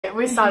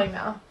We're starting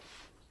now.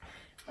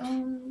 I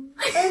don't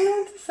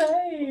know what to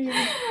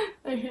say.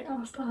 Okay,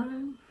 I'll start.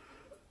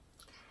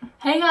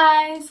 Hey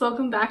guys,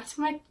 welcome back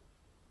to my...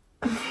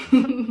 I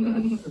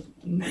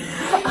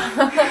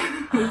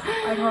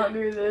can't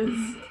do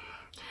this.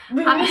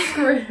 We need a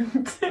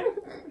script.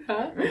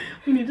 Huh?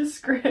 We need a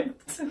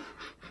script.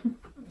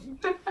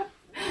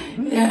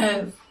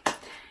 Yes.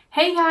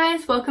 Hey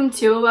guys, welcome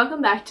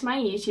back to my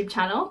YouTube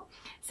channel.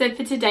 So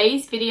for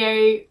today's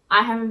video,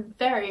 I have a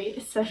very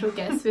special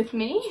guest with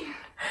me.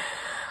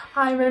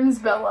 Hi, my name's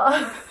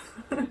Bella.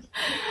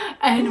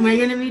 And we're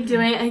going to be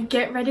doing a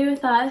get ready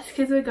with us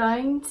because we're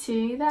going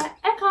to the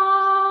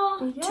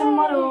Eka to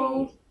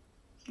model.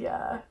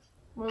 Yeah,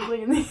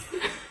 modeling in the...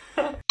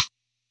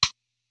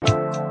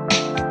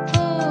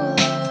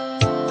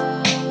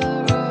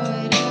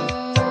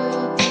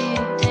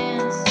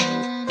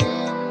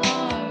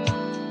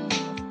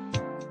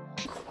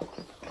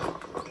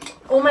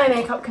 All my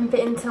makeup can fit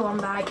into one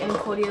bag and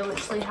Claudia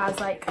literally has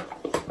like,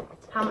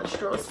 how much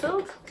drawers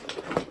filled?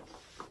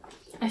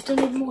 I still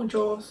need more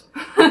drawers.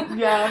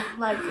 Yeah,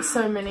 like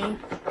so many.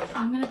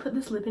 I'm going to put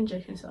this lip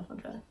injection stuff on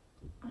first.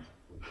 Do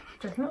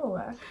you reckon it will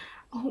work?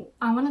 Oh,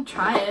 I want to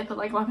try it, but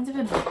like what happens if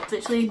it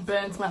literally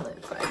burns my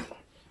lips? Like,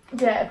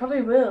 yeah, it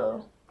probably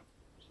will.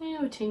 yeah,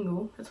 it will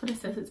tingle. That's what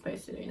it says it's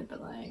supposed to do, but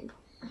like,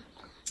 do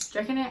you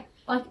reckon it,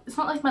 like, it's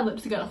not like my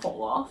lips are going to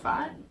fall off,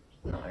 right?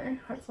 No,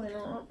 hopefully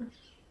not.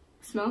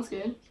 Smells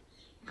good.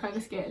 I'm kind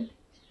of scared.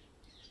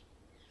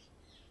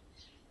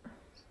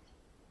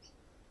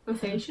 I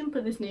think you shouldn't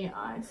put this near your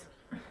eyes.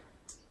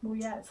 Well,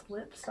 yeah, it's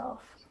lip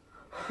stuff.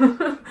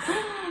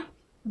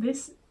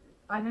 This,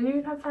 I don't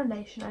even have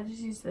foundation. I just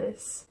use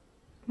this.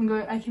 I'm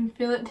going, I can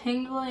feel it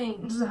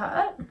tingling. Does it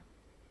hurt?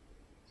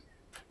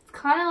 It's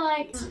kind of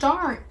like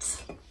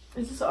start.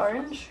 Is this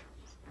orange?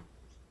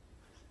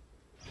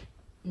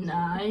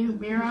 Nah, you'll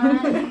be right.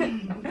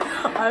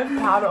 I have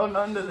powder on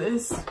under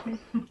this.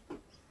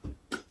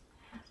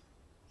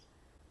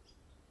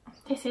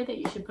 They say that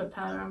you should put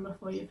powder on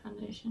before your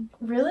foundation.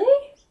 Really?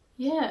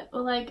 Yeah,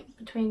 or like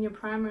between your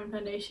primer and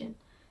foundation.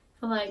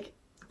 For like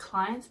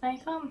clients'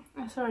 makeup.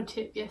 I saw a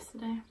tip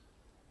yesterday.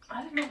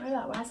 I did not know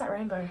that. Why is that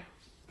rainbow?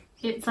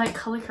 It's like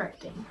colour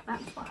correcting.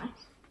 That's why.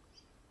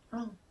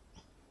 Oh.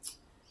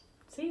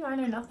 See, I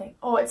know nothing.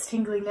 Oh, it's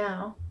tingling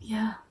now.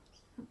 Yeah.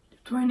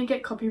 Do I want to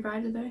get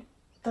copyrighted though?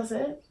 Does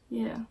it?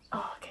 Yeah.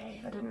 Oh,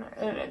 okay. I didn't know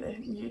the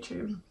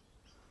YouTube.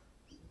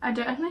 I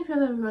don't feel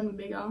like we've gotten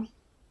bigger.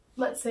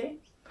 Let's see.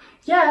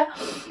 Yeah,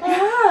 I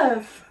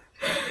have.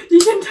 You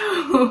can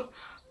tell.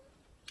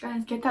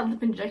 Guys, get that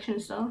lip injection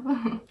stuff.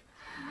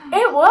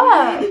 It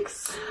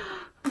works.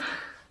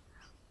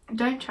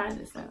 Don't try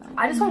this though.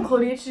 I just want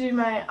Claudia to do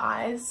my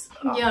eyes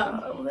Yeah.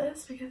 all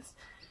this because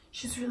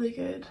she's really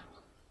good.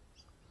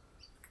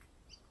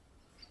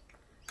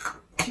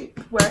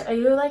 Where are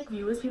you like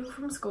viewers people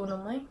from school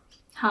normally?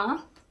 Huh?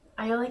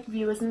 Are you like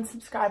viewers and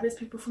subscribers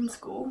people from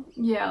school?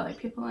 Yeah, like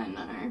people I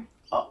know.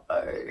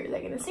 Uh-oh,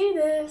 they're gonna see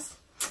this.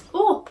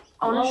 Oh,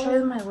 I want to show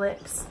them my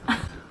lips.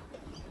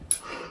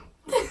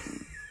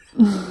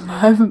 I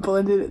haven't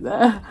blended it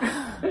there.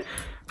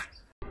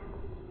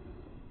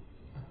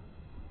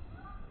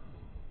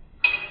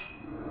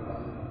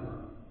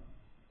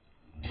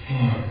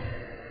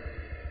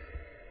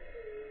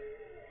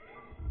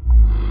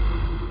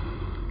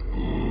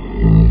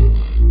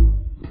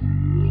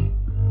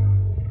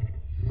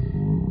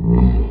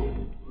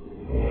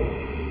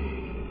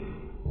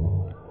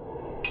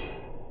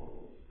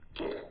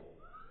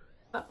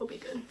 that will be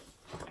good.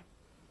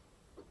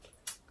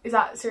 Is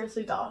that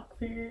seriously dark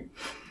for you?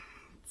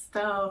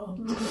 Stop.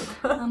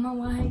 I'm a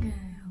white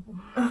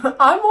girl.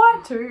 I'm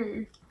white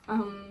too.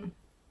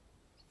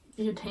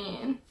 You're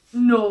tan.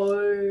 No.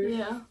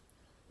 Yeah.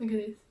 Look at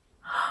this.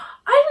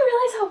 I didn't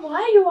realize how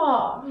white you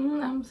are.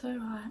 I'm so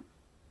white.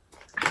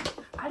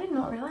 I did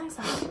not realize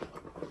that.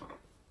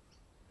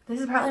 This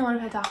is apparently one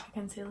of her darker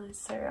concealers.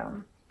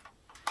 So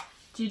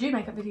do you do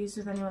makeup videos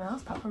with anyone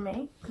else apart from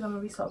me? Because I'm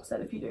gonna be so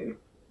upset if you do.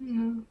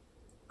 No.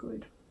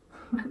 Good.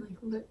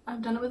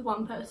 I've done it with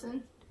one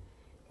person.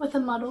 With a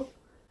model.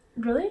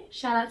 Really?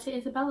 Shout out to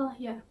Isabella.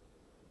 Yeah.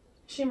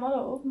 Is she a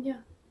model? Yeah.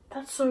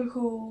 That's so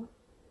cool.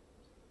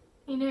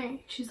 You know,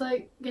 she's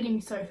like getting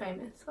so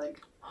famous.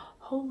 Like,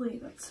 Holy,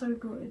 that's so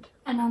good.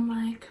 and I'm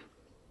like,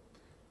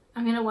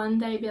 I'm gonna one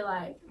day be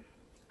like,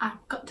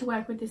 I've got to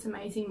work with this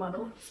amazing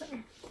model. So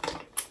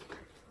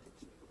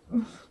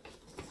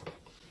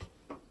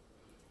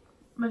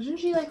Imagine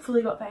she like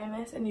fully got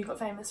famous and you got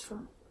famous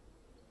from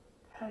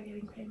her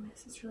getting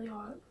famous. It's really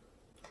hot.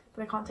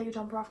 But I can't take a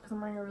jumper off because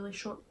I'm wearing a really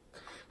short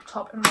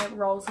top and my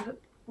rolls are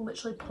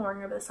literally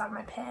pouring over the side of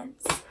my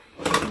pants.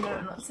 No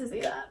one wants to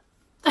see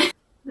that.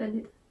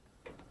 then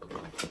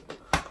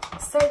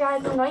So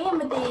guys, I'm going in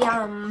with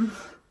the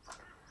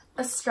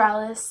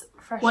Australis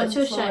Fresh What's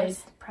your Flawless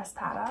shade? Pressed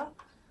Powder.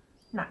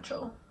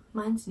 Natural.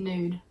 mine's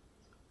nude.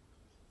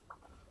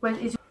 Where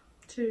is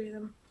two of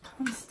them?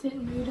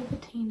 Constant mood of a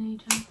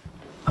teenager.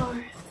 Oh.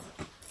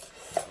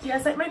 Do you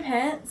guys like my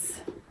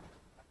pants?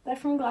 They're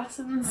from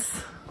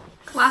Glassons.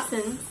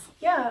 Glassons.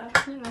 Yeah.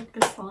 I don't like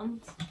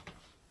glissons.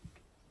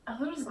 I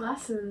thought it was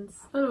glassons.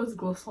 I thought it was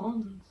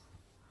glissons.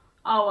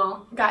 Oh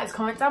well. Guys,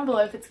 comment down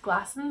below if it's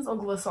glassons or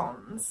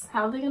glissons.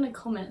 How are they gonna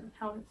comment?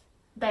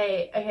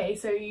 Okay,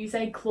 so you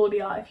say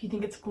Claudia if you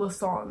think it's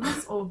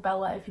glissons or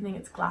Bella if you think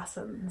it's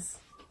glassons.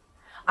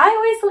 I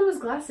always thought it was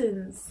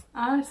glassons.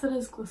 I always thought it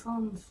was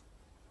glissons.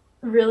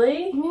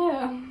 Really?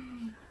 Yeah.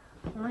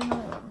 Oh my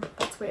god,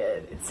 that's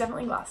weird. It's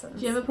definitely glassons.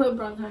 Do you ever put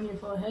bronzer on your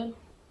forehead?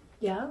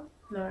 Yeah?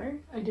 No?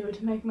 I do it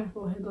to make my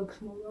forehead look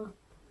smaller.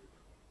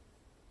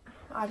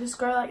 I just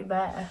go like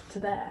there to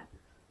there.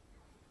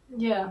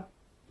 Yeah.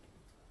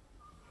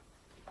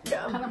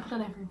 Yeah. Kind of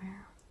put it everywhere.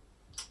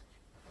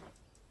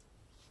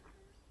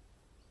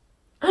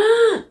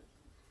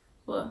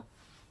 What?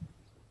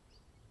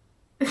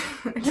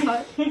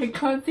 I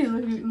can't see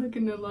look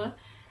in the light.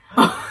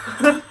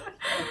 I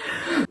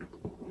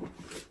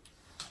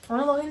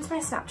want to log into my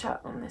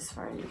Snapchat on this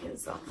phone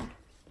because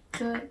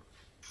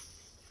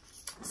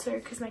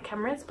because my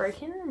camera is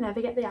broken.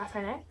 Never get the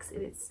iPhone X.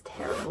 It is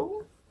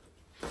terrible.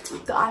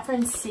 The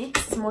iPhone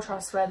 6 is more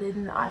trustworthy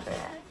than the iPhone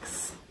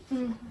X.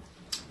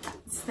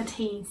 It's the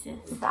tea,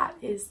 sis. That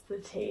is the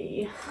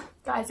tea.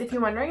 Guys, if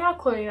you're wondering how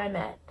Chloe and I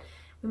met,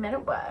 we met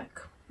at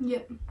work.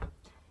 Yep.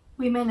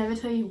 We may never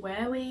tell you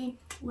where we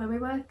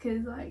work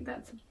because like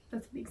that's a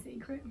big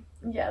secret.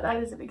 Yeah, that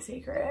is a big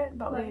secret,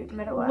 but Like, we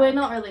met at work. we're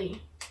not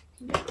really.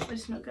 Yeah, we're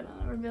just not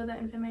gonna reveal that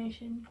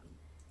information.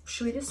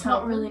 Should we just It's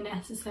tell not them? really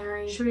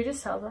necessary. Should we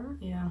just tell them?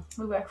 Yeah.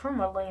 We work for a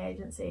modelling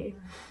agency.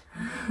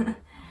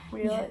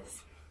 We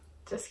Yes.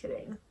 Just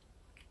kidding.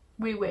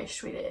 We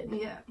wish we did.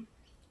 Yeah.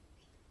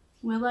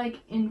 We're like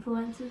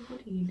influencers.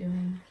 What are you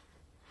doing?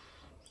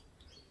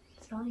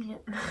 Smelling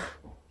it.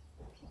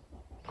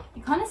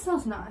 It kind of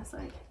smells nice,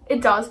 like.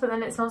 It does, but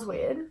then it smells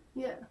weird.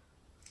 Yeah.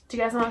 Do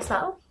you guys want to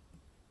smell?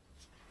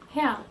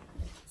 How?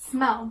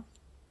 Smell.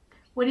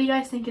 What do you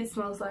guys think it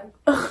smells like?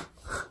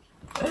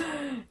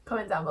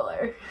 Comment down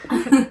below.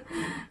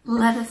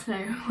 Let us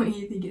know what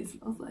you think it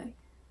smells like.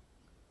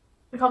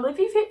 I can't believe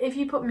if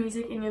you put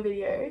music in your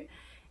video,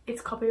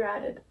 it's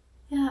copyrighted.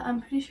 Yeah,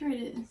 I'm pretty sure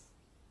it is.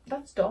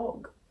 That's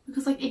dog.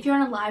 Because like if you're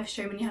on a live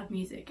stream and you have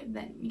music,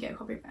 then you get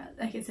copyright.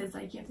 Like it says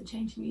like you have to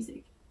change the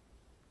music.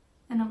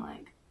 And I'm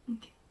like,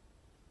 okay.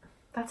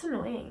 That's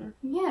annoying.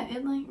 Yeah,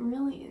 it like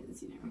really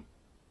is, you know.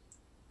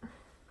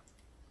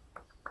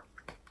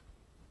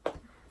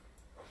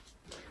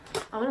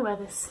 I want to wear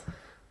this.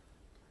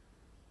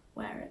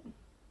 Wear it.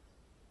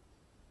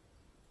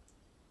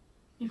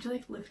 You have to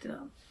like lift it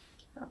up.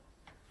 Oh.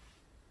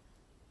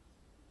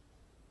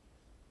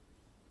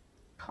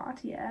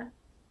 Cartier.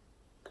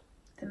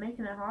 They're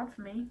making it hard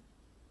for me.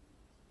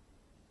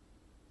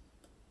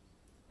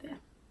 There.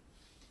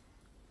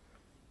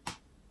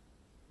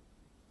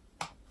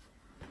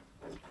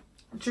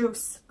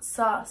 Juice,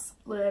 sauce,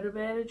 little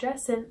bit of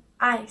dressing,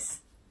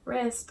 ice,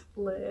 wrist,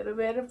 little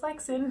bit of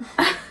flexing.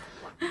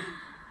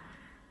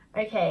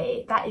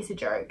 Okay, that is a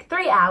joke.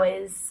 3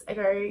 hours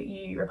ago,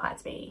 you replied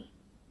to me.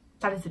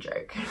 That is a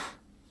joke.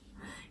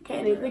 Okay,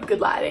 I need the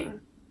good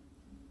lighting.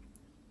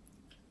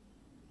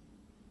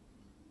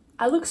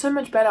 I look so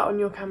much better on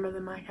your camera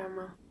than my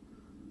camera.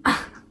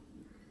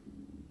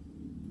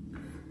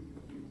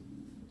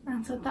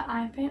 That's what the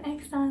iPhone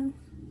X does.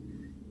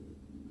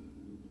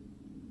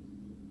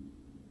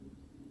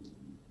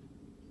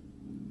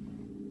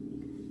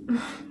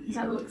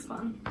 That looks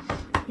fun.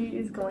 He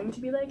is going to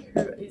be like,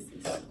 who is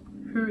this?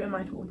 Who am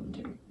I talking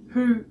to?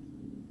 Who?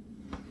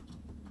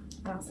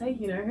 I'll say,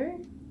 you know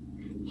who?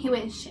 Who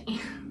is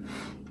she?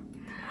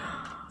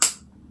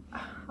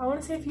 I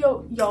want to see if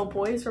your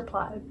boys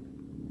replied.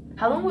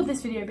 How long would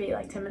this video be?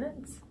 Like 10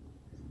 minutes?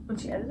 Would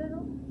she edit it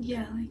all?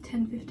 Yeah, like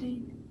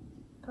 10-15.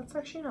 That's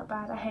actually not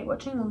bad. I hate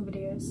watching long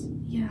videos.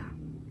 Yeah.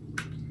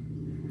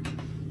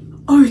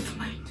 Oath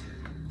mate.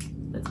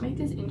 Let's make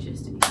this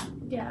interesting.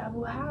 Yeah,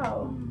 well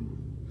how?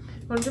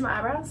 Want to do my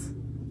eyebrows?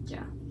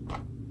 Yeah.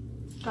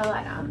 Do I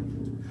lie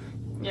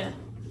down? Yeah.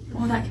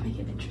 Well, that can make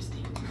it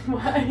interesting.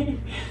 Why?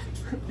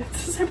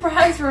 It's a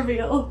surprise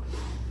reveal.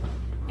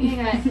 Okay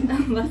guys,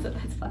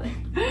 that's funny.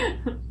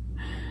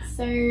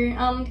 So,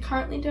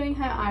 currently doing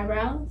her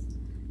eyebrows.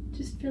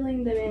 Just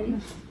filling them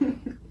in.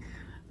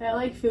 They're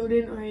like filled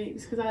in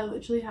waves because I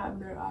literally have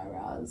no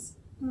eyebrows.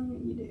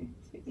 You do.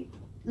 Sweetie.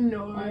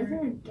 No.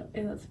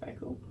 Yeah, that's very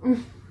cool.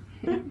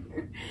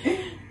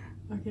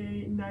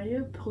 Okay, now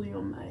you're pulling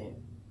on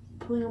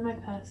my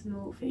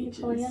personal features.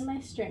 You're pulling on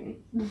my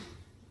string.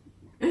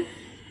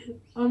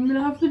 I'm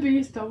gonna have the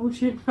biggest double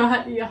chin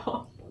right here.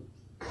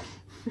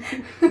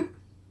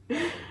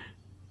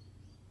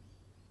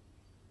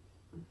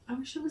 I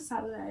wish it was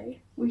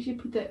Saturday. We should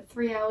put that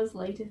 3 hours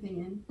later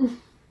thing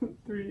in.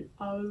 3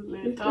 hours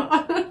later.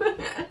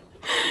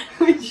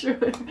 We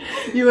should.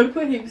 You would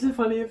put heaps of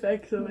funny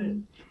effects on it.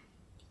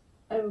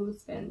 I will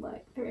spend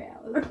like 3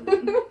 hours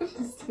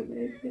just to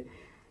make it.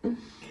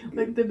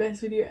 Like the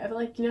best video ever.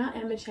 Like, you know how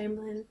Emma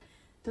Chamberlain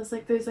does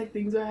like those like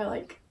things where her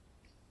like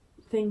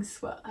things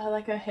swell,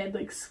 like her head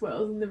like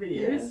swells in the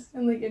videos. Yeah.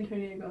 And like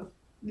Antonio goes.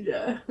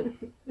 Yeah.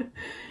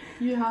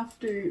 You have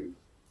to.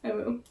 I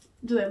will.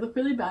 Do they look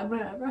really bad,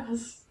 my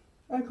eyebrows?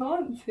 I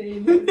can't see.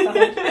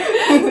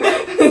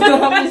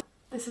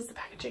 This is the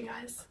packaging,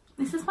 guys.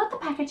 This is what the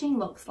packaging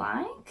looks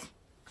like.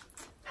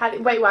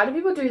 Wait, why do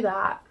people do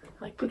that?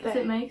 Like, Because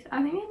it makes,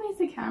 I think it makes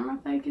the camera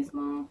focus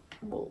more.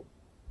 Well,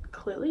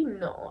 clearly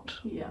not.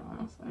 Yeah,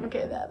 honestly.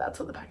 Okay, that's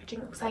what the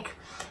packaging looks like.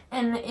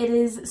 And it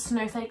is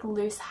Snowflake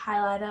Loose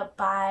Highlighter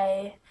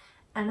by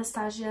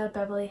Anastasia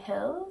Beverly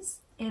Hills.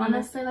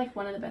 Honestly, like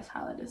one of the best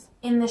highlighters.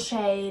 In the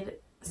shade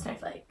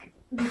Snowflake.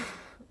 I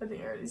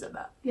think I already said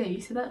that. Yeah,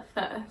 you said that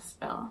first,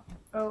 Bella.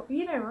 Oh,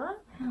 you know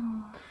what?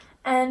 Oh.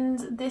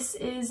 And this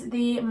is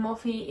the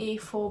Morphe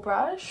E4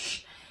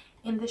 brush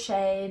in the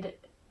shade...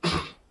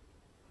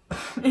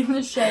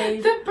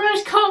 The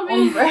brush can't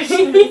be...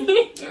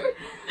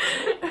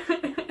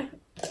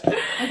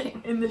 Okay.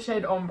 In the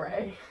shade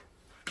Ombre.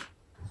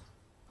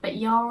 But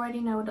you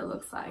already know what it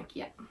looks like,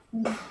 yeah.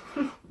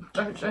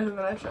 Don't show them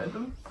that I showed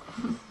them.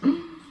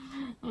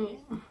 Yeah.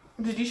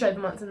 Did you show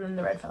them once and then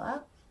the red fell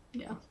out?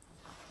 Yeah.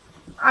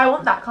 I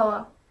want that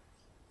colour.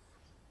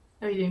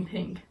 Are we doing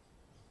pink?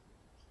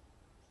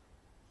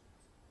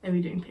 Are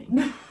we doing pink?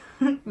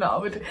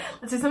 No,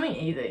 let's do something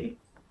easy.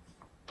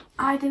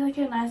 I did like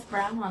a nice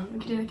brown one. We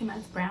could do like a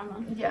nice brown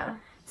one. Yeah.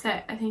 So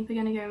I think we're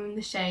gonna go in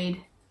the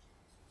shade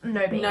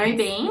No Beans. No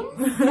Beans.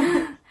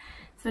 So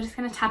we're just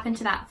gonna tap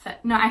into that.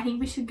 No, I think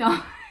we should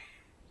go.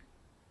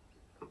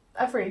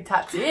 I've already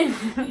tapped in.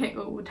 Okay,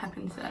 well, we'll tap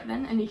into that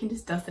then, and you can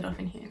just dust it off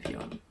in here if you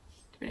want to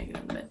be naked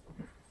on the bed.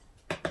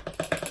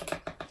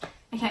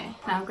 Okay,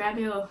 now grab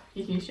your.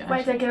 You can use your.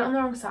 Wait, did I get it on the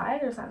wrong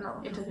side or is that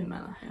not? It doesn't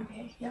matter. Yeah.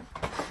 Okay, yep.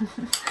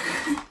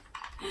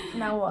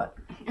 Now what?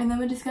 And then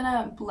we're just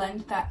gonna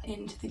blend that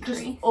into the crease.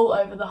 Just all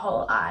over the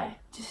whole eye.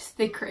 Just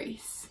the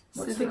crease.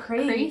 What's so the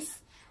crease?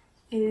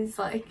 Is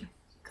like,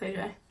 close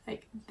your eye,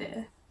 like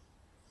there.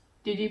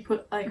 Did you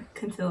put like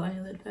concealer on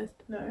your lid first?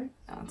 No.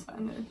 Oh, that's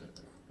fine then.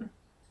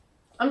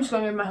 I'm just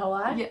going over my whole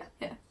eye? Yeah,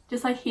 yeah.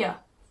 Just like here.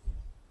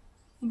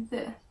 Like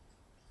there.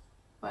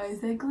 Why is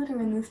there glitter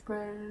in this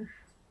brush?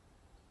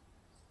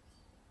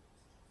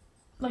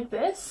 Like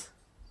this?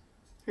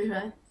 Close your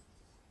eye.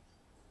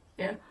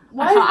 Yeah.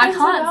 Why I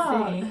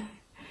can't see.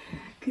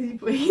 Because you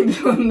put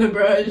it on the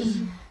brush.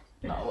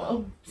 Oh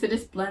well. So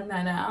just blend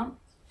that out.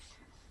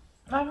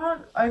 I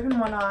can't open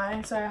one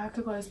eye, so I have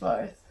to close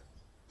both.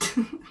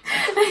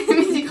 It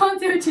means you can't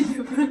see what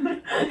you're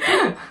doing.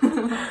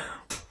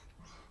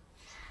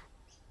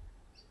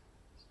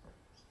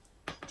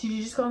 Did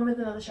you just go on with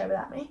another show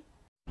without me?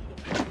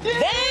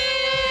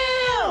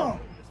 Damn!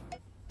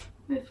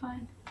 We're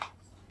fine.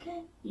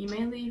 Okay. You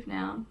may leave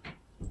now.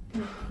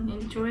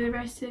 Enjoy the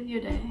rest of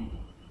your day.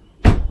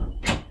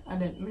 I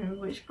don't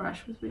remember which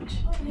brush was which.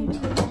 Enjoy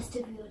the rest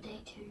of your day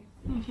too.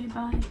 Okay,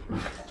 bye.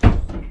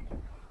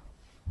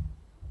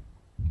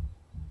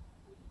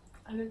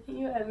 I don't think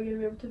you're ever going to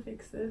be able to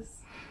fix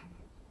this.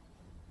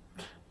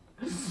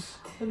 I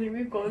think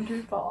we've gone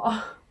too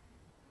far.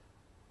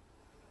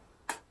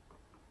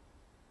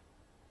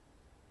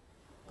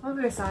 I'll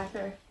go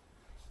psycho.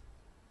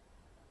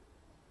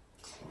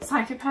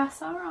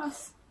 Psychopaths are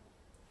us.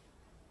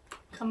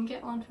 Come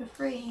get one for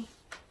free.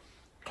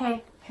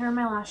 Okay, here are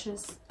my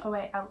lashes. Oh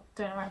wait, I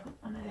don't know where I put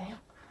one over here.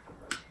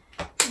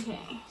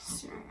 Okay,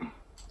 so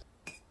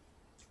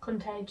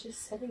Contagious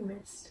setting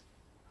mist.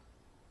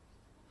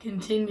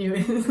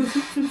 continuous.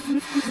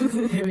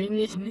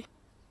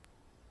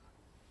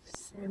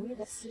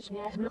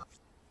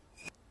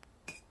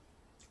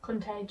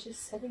 Contagious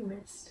setting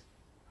mist.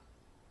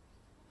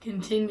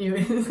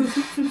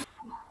 Continuous.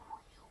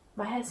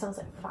 My hair smells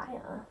like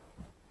fire.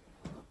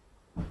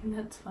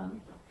 That's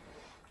fun.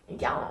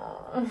 Yeah.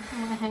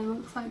 My hair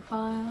looks like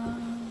fire.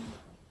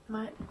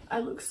 I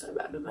look so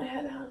bad with my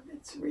hair down.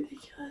 It's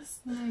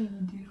ridiculous. No, you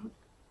do.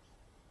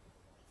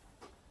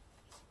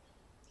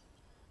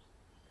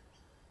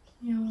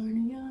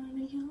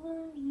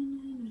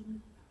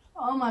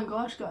 Oh my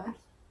gosh, guys.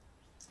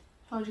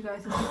 Told you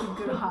guys this is a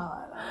good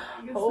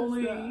highlighter.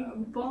 Holy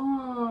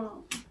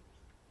bomb.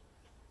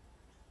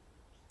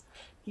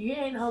 You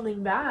ain't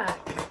holding back.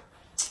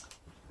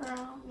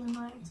 Girl, we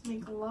like to be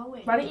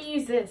glowing. Why don't you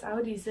use this? I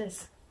would use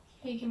this.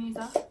 You can use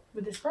that.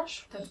 With this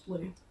brush? That's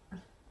blue.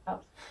 Oh.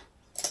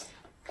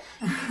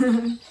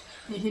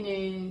 You can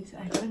use,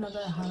 I got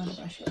another highlighter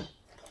brush here.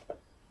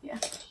 Yeah.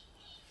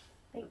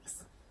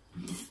 Thanks.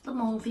 This is the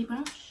Morphe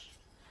brush.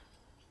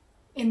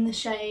 In the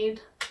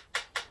shade.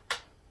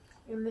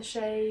 In the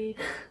shade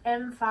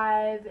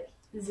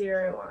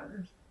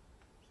M501.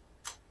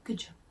 Good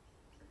job.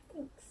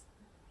 Thanks.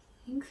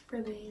 Thanks,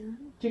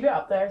 brilliant. Do you go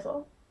up there as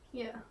well?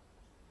 Yeah.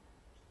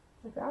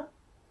 Like that?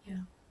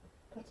 Yeah.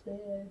 That's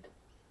weird.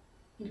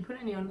 Did you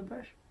put any on the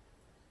brush?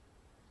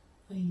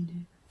 Oh, you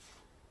did.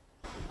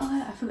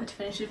 Oh, I forgot to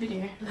finish the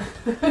video.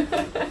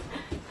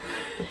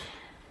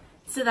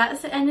 So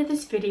that's the end of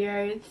this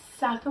video. This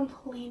is our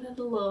completed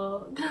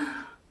look.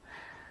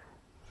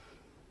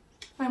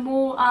 And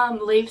we'll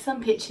leave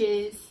some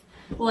pictures,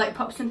 we'll like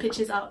pop some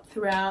pictures up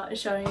throughout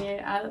showing you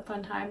our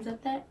fun times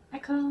at the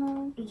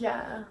Echo.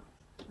 Yeah.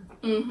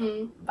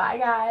 Bye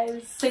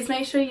guys. Please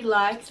make sure you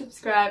like,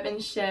 subscribe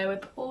and share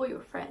with all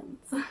your friends.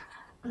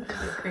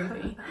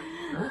 Creepy.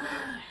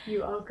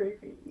 You are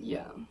creepy.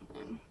 Yeah.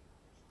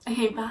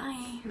 Okay,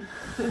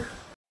 bye.